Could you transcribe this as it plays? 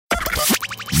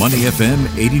Money FM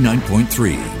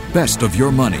 89.3. Best of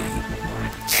your money.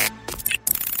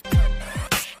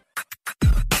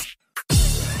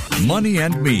 Money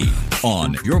and Me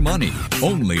on Your Money,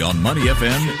 only on Money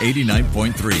FM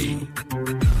 89.3.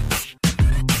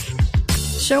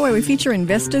 Show where we feature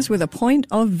investors with a point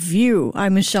of view.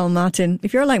 I'm Michelle Martin.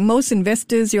 If you're like most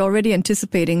investors, you're already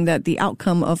anticipating that the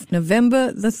outcome of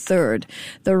November the 3rd,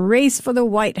 the race for the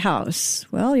White House,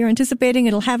 well, you're anticipating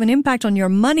it'll have an impact on your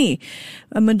money.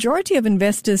 A majority of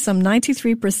investors, some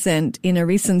 93% in a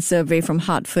recent survey from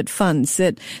Hartford Funds,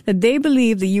 said that they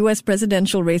believe the U.S.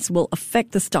 presidential race will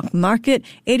affect the stock market.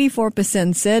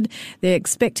 84% said they're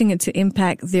expecting it to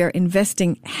impact their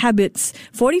investing habits.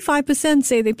 45%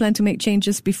 say they plan to make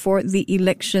changes before the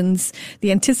elections.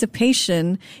 The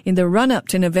anticipation in the run-up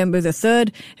to November the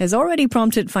 3rd has already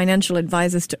prompted financial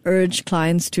advisors to urge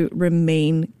clients to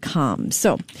remain calm.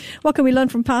 So, what can we learn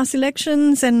from past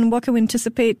elections and what can we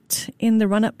anticipate in the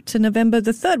run-up to November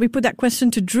the 3rd? We put that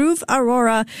question to Dhruv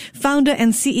Arora, founder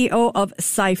and CEO of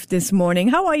SIFE this morning.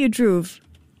 How are you, Dhruv?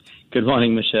 Good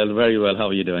morning, Michelle. Very well. How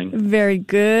are you doing? Very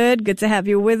good. Good to have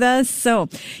you with us. So,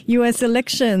 U.S.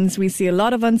 elections, we see a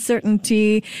lot of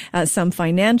uncertainty. Some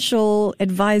financial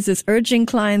advisors urging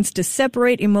clients to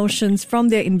separate emotions from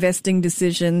their investing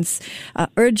decisions,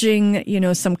 urging,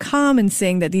 some calm and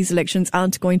saying that these elections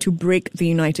aren't going to break the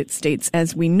United States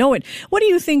as we know it. What do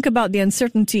you think about the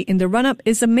uncertainty in the run-up?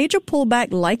 Is a major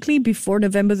pullback likely before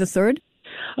November the 3rd?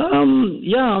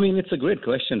 It's a great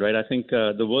question, right? I think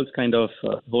the world's kind of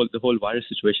the whole virus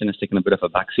situation has taken a bit of a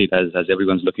backseat as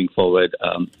everyone's looking forward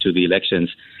to the elections.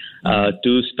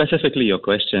 To specifically your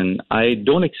question, I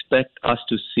don't expect us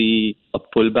to see a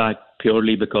pullback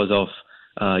purely because of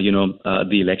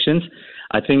the elections.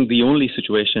 I think the only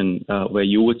situation where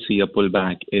you would see a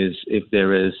pullback is if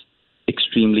there is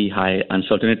extremely high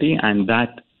uncertainty, and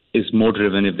that is more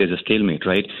driven if there's a stalemate,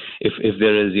 right? If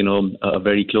there is, a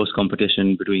very close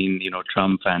competition between,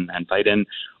 Trump and Biden,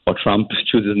 or Trump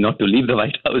chooses not to leave the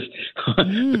White House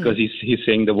because he's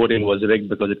saying the voting was rigged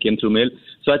because it came through mail.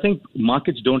 So I think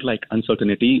markets don't like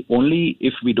uncertainty. Only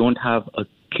if we don't have a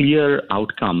clear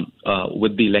outcome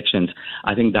with the elections,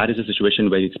 I think that is a situation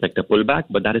where you expect a pullback,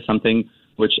 but that is something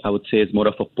which I would say is more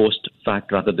of a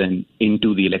post-fact rather than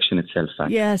into the election itself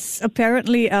fact. Yes,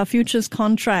 apparently futures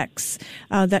contracts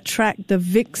that track the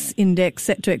VIX index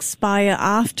set to expire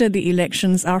after the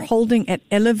elections are holding at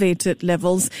elevated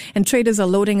levels, and traders are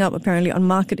loading up apparently on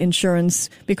market insurance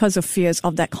because of fears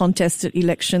of that contested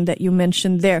election that you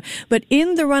mentioned there. But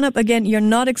in the run-up, again, you're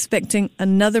not expecting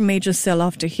another major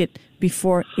sell-off to hit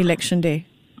before election day?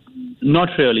 Not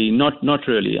really.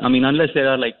 I mean, unless there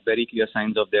are very clear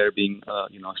signs of there being,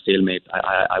 stalemate,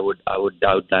 I would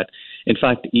doubt that. In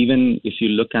fact, even if you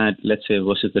look at, let's say,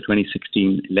 versus the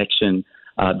 2016 election,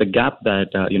 the gap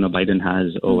that Biden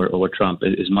has over Trump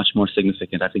is much more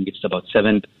significant. I think it's about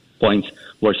 7 points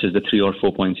versus the 3 or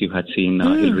 4 points you had seen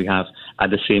Hillary have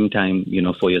at the same time,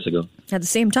 4 years ago. At the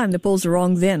same time, the polls were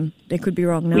wrong then. They could be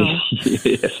wrong now.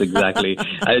 Yes, exactly.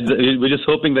 We're just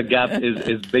hoping the gap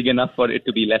is big enough for it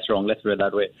to be less wrong. Let's put it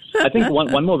that way. I think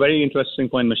one more very interesting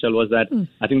point, Michelle, was that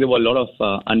I think there were a lot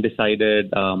of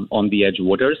undecided on-the-edge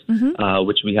voters,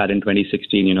 which we had in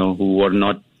 2016, who were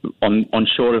not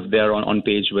unsure if they're on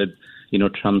page with,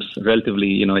 Trump's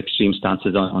relatively, extreme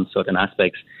stances on certain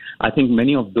aspects. I think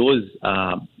many of those,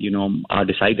 are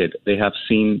decided. They have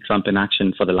seen Trump in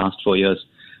action for the last 4 years.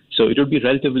 So it would be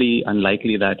relatively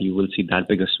unlikely that you will see that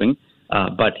big a swing.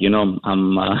 But,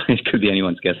 it could be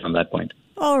anyone's guess on that point.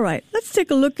 All right. Let's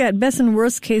take a look at best and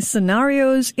worst case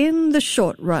scenarios in the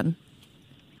short run.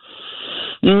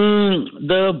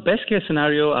 The best case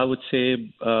scenario, I would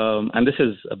say, and this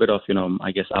is a bit of,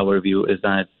 I guess our view, is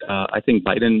that I think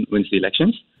Biden wins the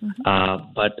elections,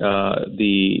 but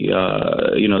the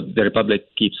Republic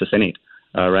keeps the Senate,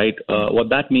 right? What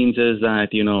that means is that,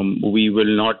 we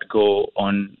will not go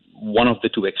on one of the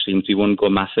two extremes. We won't go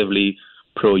massively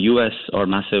pro-U.S. or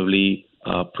massively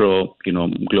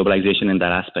pro-globalization in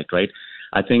that aspect, right?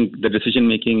 I think the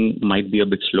decision-making might be a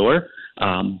bit slower,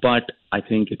 but I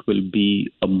think it will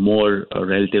be a more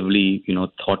relatively,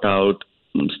 thought-out,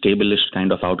 stable-ish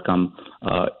kind of outcome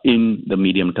in the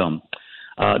medium term.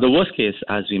 The worst case,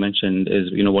 as we mentioned,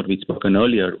 is, what we'd spoken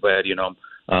earlier, where,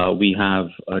 we have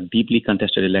a deeply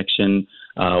contested election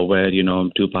where,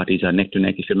 two parties are neck to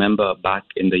neck. If you remember back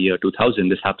in the year 2000,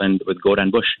 this happened with Gore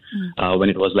and Bush when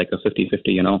it was like a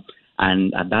 50-50,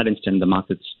 and at that instant, the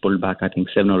markets pulled back, I think,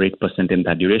 7 or 8% in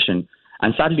that duration.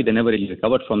 And sadly, they never really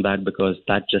recovered from that because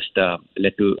that just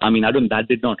led to, that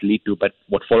did not lead to, but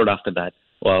what followed after that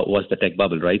was the tech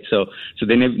bubble, right? So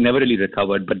they never really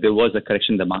recovered, but there was a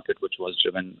correction in the market which was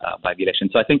driven by the election.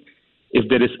 So I think if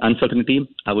there is uncertainty,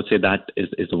 I would say that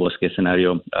is the worst case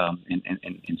scenario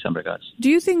in some regards. Do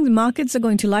you think the markets are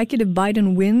going to like it if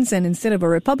Biden wins and instead of a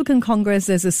Republican Congress,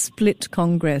 there's a split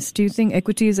Congress? Do you think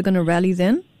equities are going to rally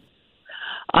then?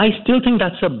 I still think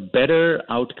that's a better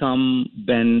outcome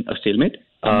than a stalemate.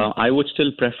 I would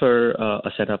still prefer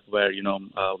a setup where,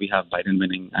 we have Biden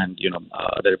winning and,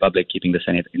 the Republic keeping the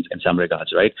Senate in some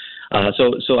regards, right?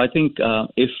 So I think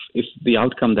if the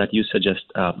outcome that you suggest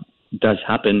does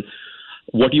happen,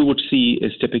 what you would see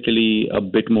is typically a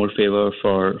bit more favor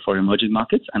for emerging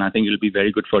markets, and I think it will be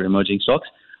very good for emerging stocks.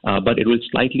 But it will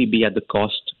slightly be at the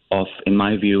cost of, in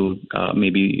my view,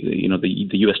 maybe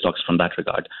the U.S. stocks from that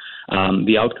regard.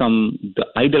 The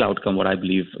ideal outcome, what I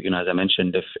believe, as I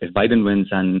mentioned, if Biden wins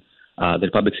and the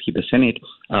Republicans keep the Senate,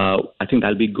 I think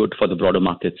that'll be good for the broader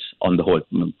markets on the whole,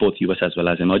 both U.S. as well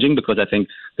as emerging, because I think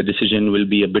the decision will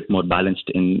be a bit more balanced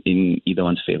in either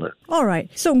one's favor. All right.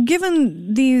 So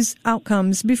given these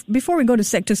outcomes, before we go to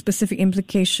sector-specific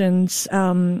implications,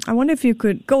 I wonder if you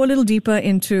could go a little deeper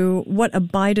into what a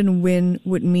Biden win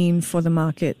would mean for the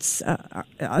markets.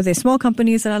 Are there small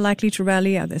companies that are likely to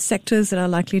rally? Are there sectors that are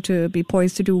likely to be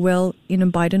poised to do well in a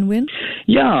Biden win?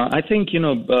 Yeah, I think, he's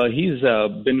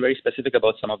been very specific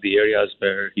about some of the areas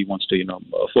where he wants to,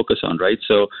 focus on, right?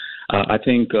 So I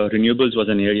think renewables was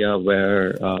an area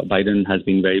where Biden has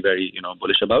been very, very,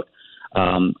 bullish about.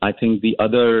 I think the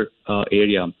other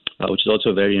area, which is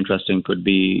also very interesting, could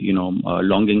be,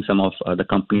 longing some of the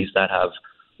companies that have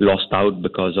lost out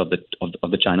because of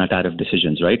the China tariff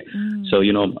decisions, right? So,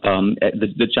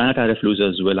 the China tariff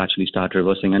losers will actually start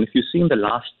reversing. And if you see in the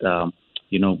last,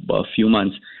 a few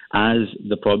months, as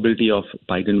the probability of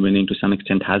Biden winning to some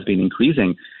extent has been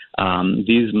increasing,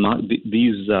 these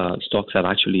stocks have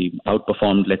actually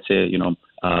outperformed, let's say,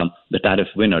 the tariff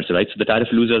winners, right? So the tariff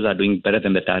losers are doing better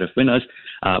than the tariff winners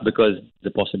because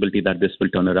the possibility that this will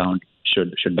turn around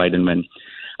should Biden win.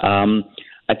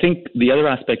 I think the other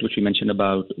aspect which we mentioned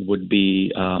about would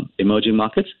be emerging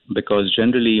markets, because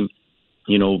generally,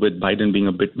 with Biden being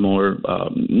a bit more,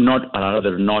 not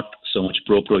so much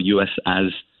pro-US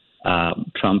as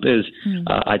Trump is,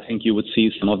 I think you would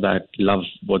see some of that love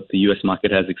what the U.S.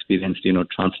 market has experienced,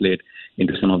 translate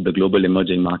into some of the global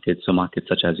emerging markets. So markets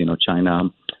such as,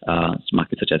 China,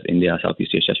 markets such as India,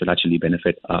 Southeast Asia should actually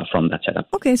benefit from that setup.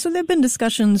 Okay, so there have been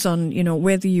discussions on,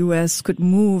 where the U.S. could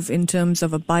move in terms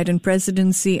of a Biden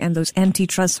presidency and those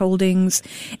antitrust holdings,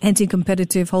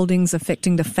 anti-competitive holdings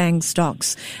affecting the FANG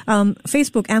stocks.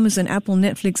 Facebook, Amazon, Apple,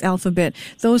 Netflix, Alphabet,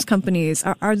 those companies,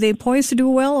 are they poised to do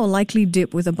well or likely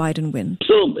dip with a Biden win?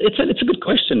 So it's a good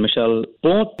question, Michelle.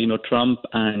 Both, Trump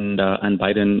and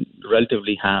Biden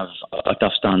relatively have a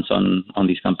tough stance on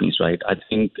these companies, right? I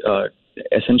think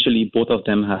essentially both of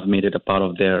them have made it a part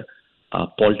of their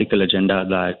political agenda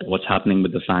that what's happening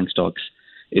with the FANG stocks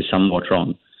is somewhat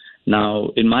wrong. Now,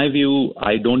 in my view,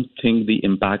 I don't think the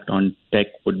impact on tech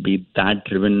would be that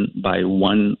driven by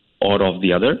one or of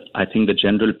the other. I think the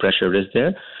general pressure is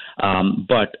there.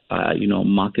 But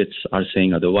markets are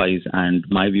saying otherwise. And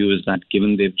my view is that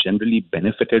given they've generally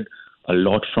benefited a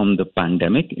lot from the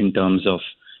pandemic in terms of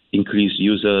increased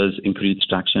users, increased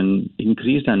traction,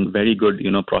 increased and very good,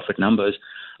 profit numbers,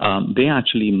 they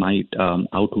actually might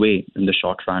outweigh in the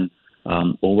short run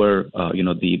over,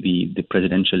 the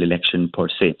presidential election per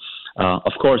se.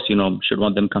 Of course, should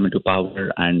one of them come into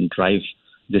power and drive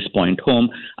this point home,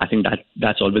 I think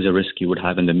that's always a risk you would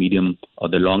have in the medium or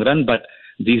the long run. But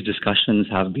these discussions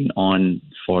have been on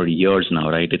for years now,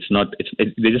 right? They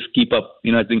just keep up.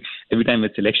 I think every time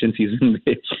it's election season,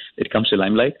 it comes to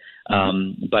limelight.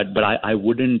 But I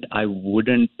wouldn't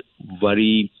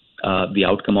worry the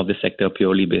outcome of the sector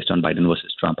purely based on Biden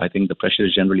versus Trump. I think the pressure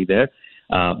is generally there,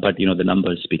 but the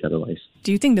numbers speak otherwise.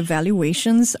 Do you think the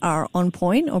valuations are on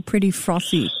point or pretty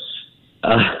frothy? If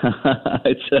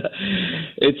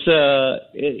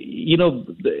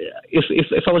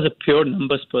I was a pure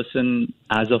numbers person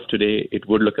as of today, it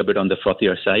would look a bit on the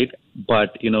frothier side.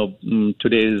 But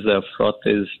today's froth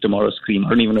is tomorrow's cream. I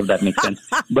don't even know if that makes sense.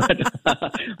 But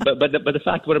the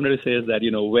fact what I'm going to say is that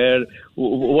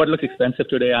what looks expensive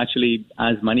today actually,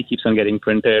 as money keeps on getting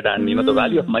printed and the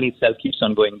value of money itself keeps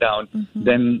on going down,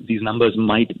 then these numbers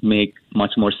might make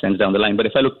much more sense down the line. But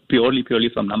if I look purely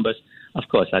from numbers, of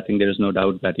course, I think there is no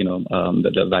doubt that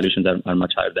the valuations are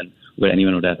much higher than where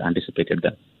anyone would have anticipated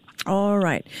them. All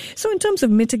right. So in terms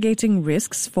of mitigating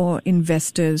risks for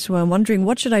investors who are wondering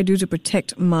what should I do to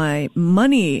protect my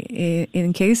money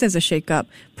in case there's a shakeup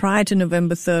prior to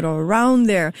November 3rd or around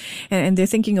there, and they're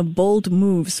thinking of bold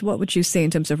moves, what would you say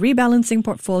in terms of rebalancing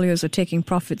portfolios or taking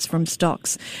profits from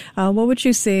stocks? What would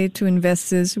you say to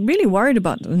investors really worried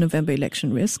about the November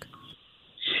election risk?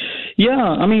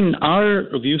 Yeah, I mean, our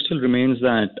view still remains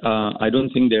that I don't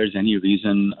think there's any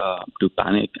reason to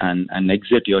panic and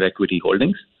exit your equity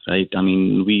holdings, right? I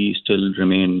mean, we still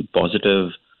remain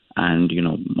positive and,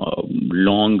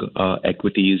 long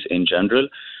equities in general.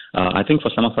 I think for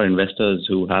some of our investors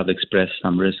who have expressed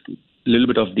some risk, a little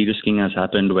bit of de-risking has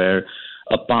happened where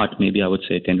a part, maybe I would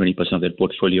say 10-20% of their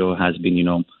portfolio has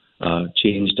been,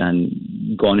 changed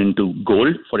and gone into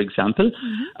gold, for example,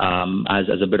 as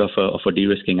a bit of a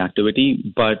de-risking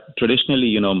activity. But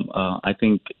traditionally, I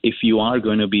think if you are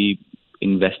going to be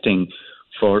investing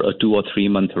for a 2 or 3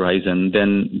 month horizon,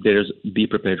 then be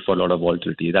prepared for a lot of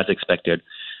volatility. That's expected.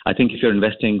 I think if you're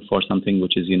investing for something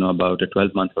which is, about a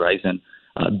 12-month horizon,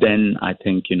 then I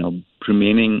think,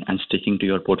 remaining and sticking to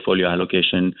your portfolio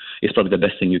allocation is probably the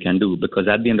best thing you can do, because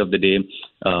at the end of the day,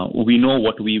 we know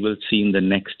what we will see in the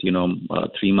next,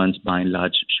 3 months by and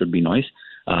large should be noise.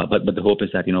 But the hope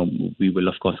is that, we will,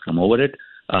 of course, come over it.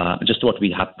 Just what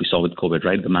we saw with COVID,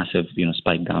 right? The massive,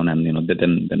 spike down and,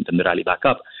 then the rally back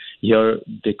up. Here,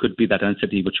 there could be that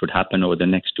uncertainty which would happen over the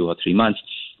next 2 or 3 months.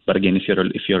 But again, if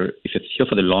it's here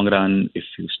for the long run, if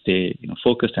you stay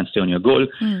focused and stay on your goal,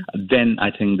 then I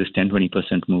think this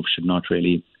 10-20% move should not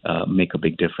really make a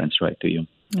big difference, right, to you.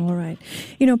 All right.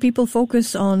 People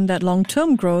focus on that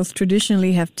long-term growth,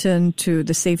 traditionally have turned to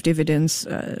the safe dividends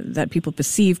that people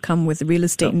perceive come with real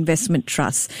estate investment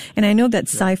trusts. And I know that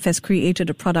SIFE has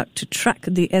created a product to track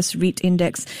the S-REIT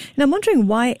index. And I'm wondering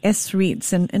why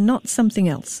S-REITs and not something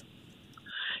else?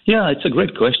 Yeah, it's a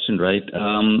great question, right?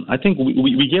 I think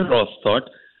we gave a lot of thought.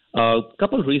 A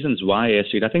couple of reasons why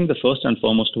S-REIT. I think the first and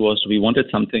foremost was we wanted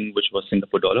something which was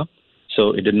Singapore dollar.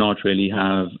 So it did not really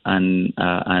have an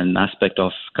aspect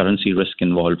of currency risk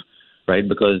involved, right?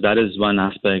 Because that is one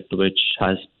aspect which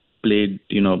has played,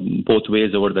 both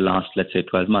ways over the last, let's say,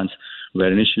 12 months,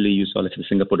 where initially you saw, let's say, the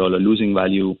Singapore dollar losing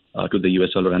value to the US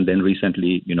dollar and then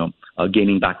recently,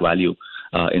 gaining back value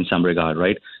in some regard,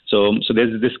 right? So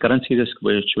there's this currency risk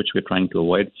which we're trying to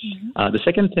avoid. The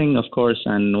second thing, of course,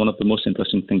 and one of the most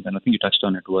interesting things, and I think you touched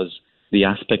on it, was the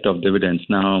aspect of dividends.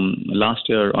 Now, last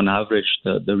year, on average,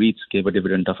 the REITs gave a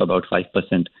dividend of about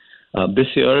 5%. This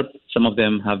year, some of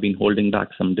them have been holding back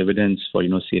some dividends for,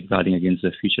 safeguarding against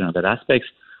the future and other aspects.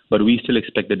 But we still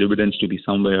expect the dividends to be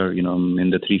somewhere, in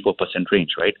the 3-4%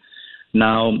 range, right?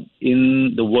 Now,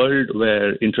 in the world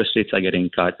where interest rates are getting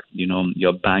cut,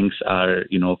 your banks are,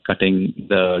 cutting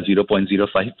the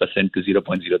 0.05% to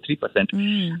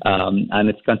 0.03%, and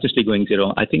it's consistently going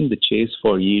zero. I think the chase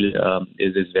for yield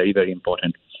is very, very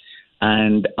important.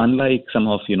 And unlike some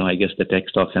of, I guess, the tech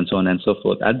stocks and so on and so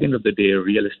forth, at the end of the day,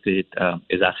 real estate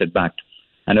is asset-backed.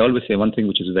 And I always say one thing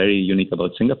which is very unique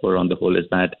about Singapore on the whole is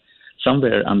that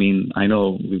somewhere, I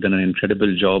know we've done an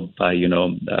incredible job by,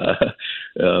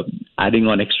 adding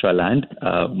on extra land,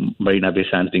 Marina Bay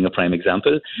Sands being a prime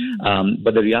example.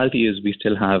 But the reality is we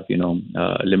still have,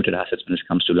 limited assets when it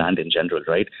comes to land in general,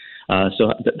 right?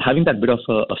 So having that bit of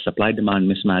a supply-demand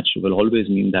mismatch will always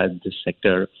mean that this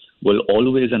sector will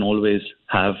always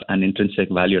have an intrinsic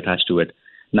value attached to it.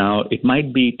 Now, it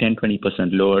might be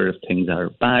 10-20% lower if things are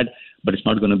bad, but it's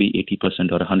not going to be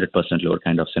 80% or 100% lower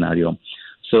kind of scenario.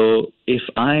 So if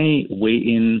I weigh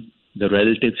in the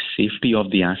relative safety of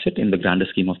the asset in the grander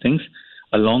scheme of things,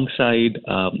 alongside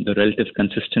the relative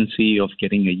consistency of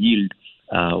getting a yield,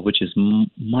 which is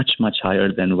much, much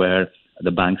higher than where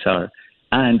the banks are,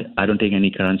 and I don't take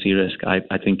any currency risk, I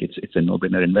think it's a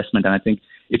no-brainer investment, and I think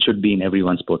it should be in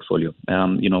everyone's portfolio.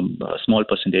 A small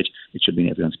percentage, it should be in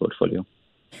everyone's portfolio.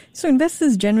 So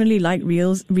investors generally like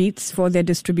REITs for their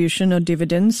distribution or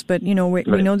dividends, but we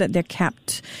know that they're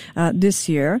capped this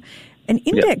year. An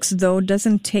index, though,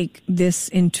 doesn't take this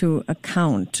into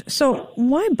account. So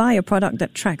why buy a product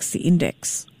that tracks the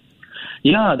index?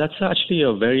 Yeah, that's actually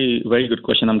a very, very good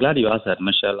question. I'm glad you asked that,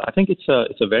 Michelle. I think it's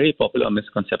a very popular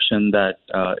misconception that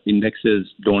indexes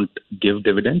don't give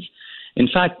dividends. In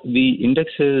fact,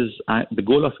 the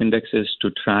goal of index is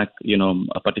to track,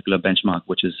 a particular benchmark,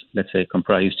 which is, let's say,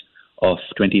 comprised of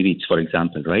 20 REITs, for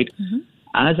example, right?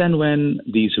 As and when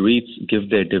these REITs give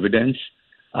their dividends,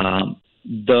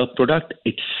 the product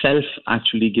itself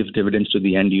actually gives dividends to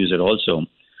the end user also.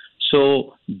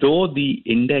 So though the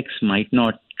index might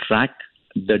not track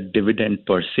the dividend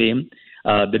per se,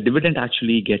 the dividend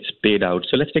actually gets paid out.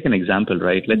 So let's take an example,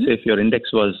 right? Let's say if your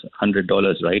index was $100,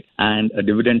 right, and a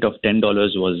dividend of $10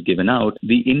 was given out,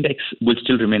 the index will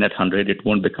still remain at 100. It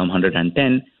won't become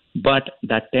 110, but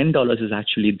that $10 is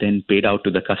actually then paid out to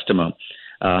the customer.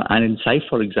 And in SIFE,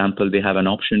 for example, they have an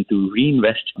option to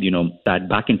reinvest, that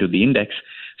back into the index.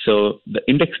 So the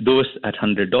index goes at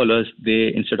 $100.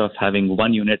 They, instead of having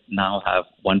one unit, now have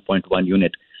 1.1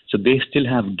 unit. So they still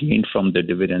have gained from the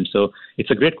dividend. So it's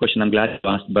a great question. I'm glad you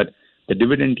asked, but the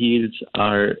dividend yields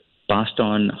are passed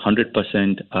on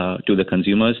 100% to the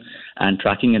consumers, and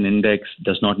tracking an index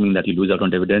does not mean that you lose out on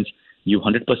dividends. You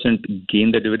 100%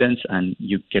 gain the dividends and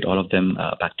you get all of them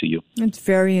back to you. It's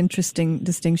very interesting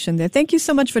distinction there. Thank you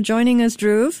so much for joining us,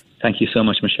 Dhruv. Thank you so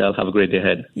much, Michelle. Have a great day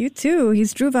ahead. You too.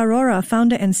 He's Dhruv Arora,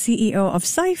 founder and CEO of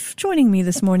Saif, joining me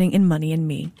this morning in Money and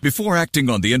Me. Before acting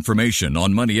on the information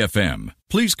on Money FM,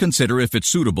 please consider if it's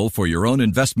suitable for your own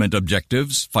investment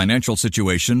objectives, financial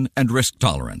situation, and risk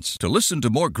tolerance. To listen to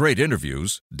more great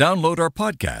interviews, download our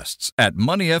podcasts at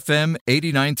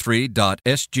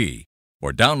moneyfm893.sg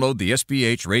or download the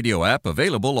SPH radio app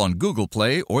available on Google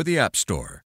Play or the App Store.